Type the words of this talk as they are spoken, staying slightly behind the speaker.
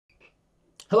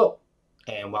Hello,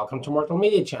 and welcome to Mortal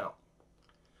Media Channel.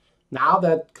 Now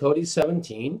that Kodi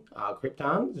 17,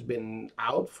 Krypton, has been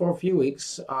out for a few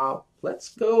weeks, let's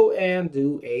go and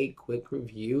do a quick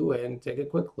review and take a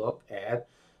quick look at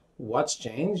what's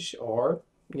changed or,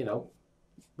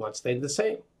 what stayed the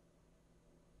same.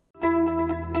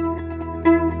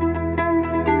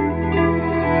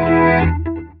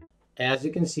 As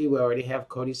you can see, we already have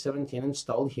Kodi 17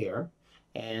 installed here.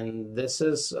 And this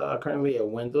is currently a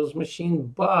Windows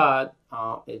machine, but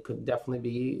it could definitely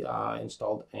be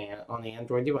installed on the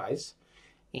Android device.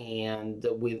 And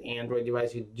with Android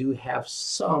device, you do have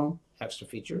some extra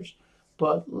features.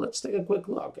 But let's take a quick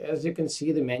look. As you can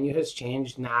see, the menu has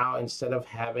changed now. Instead of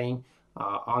having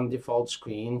on default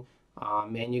screen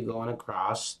menu going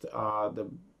across the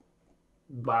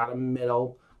bottom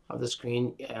middle of the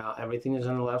screen, everything is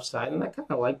on the left side, and I kind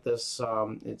of like this.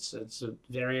 It's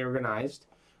very organized.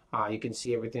 You can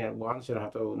see everything at once. You don't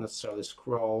have to necessarily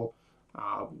scroll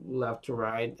left to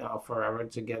right forever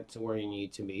to get to where you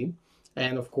need to be.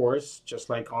 And of course, just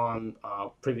like on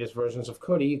previous versions of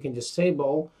Kodi, you can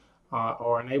disable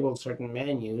or enable certain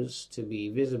menus to be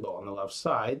visible on the left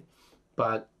side.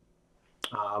 But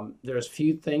there's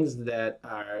few things that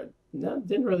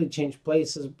didn't really change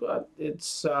places, but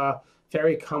it's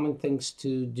very common things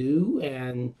to do,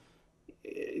 and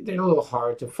they're a little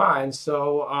hard to find.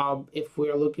 So if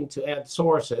we're looking to add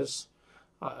sources,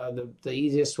 the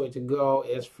easiest way to go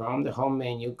is from the home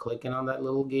menu, clicking on that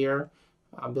little gear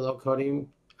below Kodi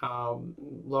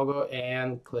logo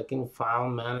and clicking File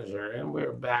Manager, and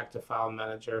we're back to File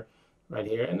Manager right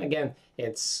here. And again,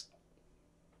 it's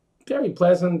very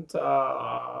pleasant,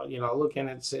 looking.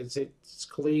 It's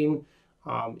clean,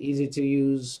 easy to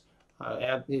use.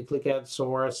 You click Add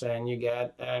Source, and you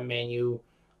get a menu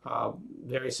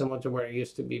very similar to where it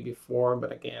used to be before.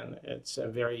 But again, it's a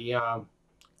very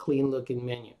clean-looking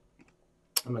menu.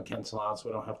 I'm gonna cancel out so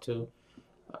we don't have to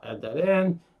add that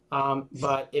in.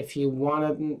 But if you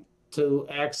wanted to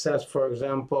access, for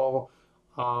example,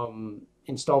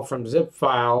 install from zip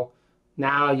file,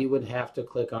 now you would have to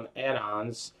click on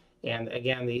Add-ons. And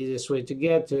again, the easiest way to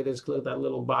get to it is click that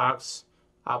little box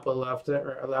upper left,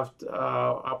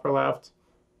 upper left,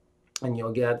 and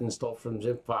you'll get installed from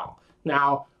zip file.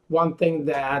 Now, one thing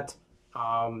that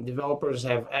developers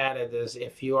have added is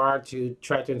if you are to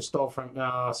try to install from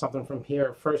something from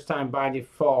here, first time by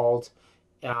default,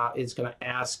 it's going to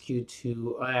ask you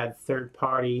to add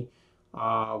third-party,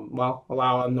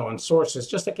 allow unknown sources,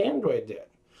 just like Android did.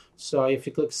 So if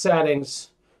you click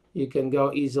Settings, you can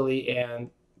go easily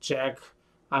and check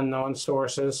unknown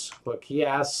sources, click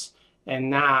Yes,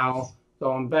 and now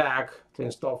going back to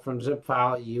install from zip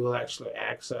file, you will actually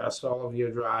access all of your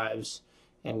drives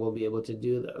and will be able to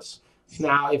do this.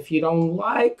 Now, if you don't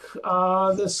like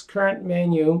this current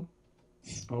menu,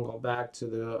 I'll go back to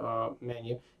the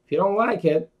menu. If you don't like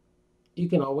it, you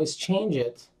can always change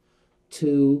it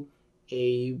to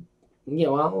a,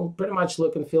 pretty much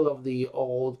look and feel of the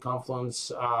old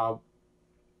Confluence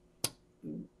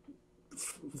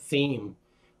theme.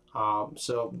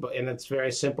 And it's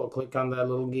very simple. Click on that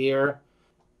little gear.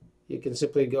 You can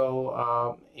simply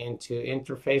go into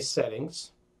interface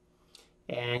settings,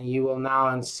 and you will now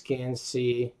on skin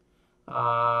see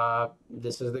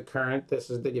this is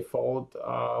the default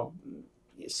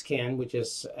skin, which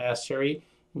is Ashery,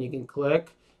 and you can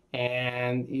click,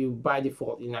 and by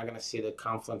default you're not going to see the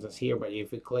Confluence here, but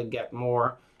if you click Get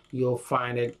More, you'll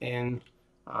find it in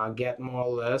Get More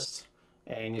list.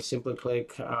 And you simply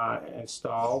click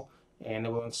Install, and it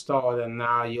will install it. And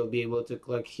now you'll be able to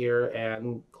click here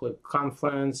and click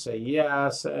Confluence, say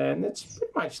yes, and it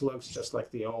pretty much looks just like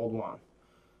the old one.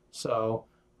 So,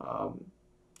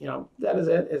 that is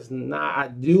it. I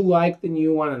do like the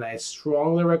new one, and I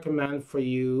strongly recommend for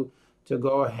you to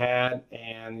go ahead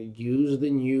and use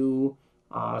the new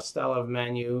style of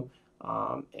menu,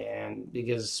 and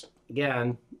because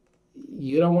again,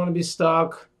 you don't want to be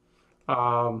stuck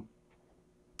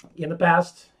in the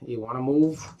past. You want to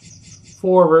move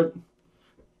forward,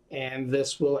 and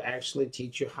this will actually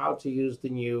teach you how to use the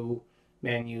new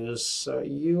menus so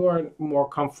you are more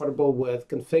comfortable with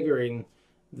configuring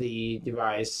the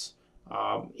device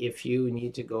if you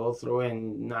need to go through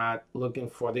and not looking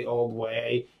for the old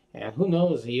way. And who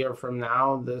knows, a year from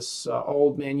now this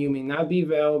old menu may not be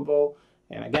available,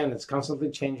 and again, it's constantly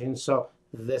changing. So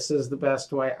this is the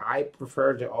best way. I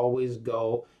prefer to always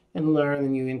go and learn the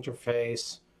new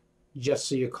interface, just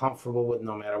so you're comfortable with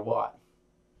no matter what.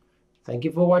 Thank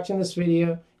you for watching this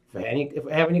video. If you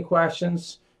have any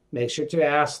questions, make sure to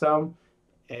ask them.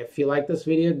 If you like this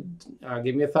video,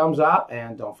 give me a thumbs up,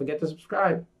 and don't forget to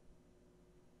subscribe.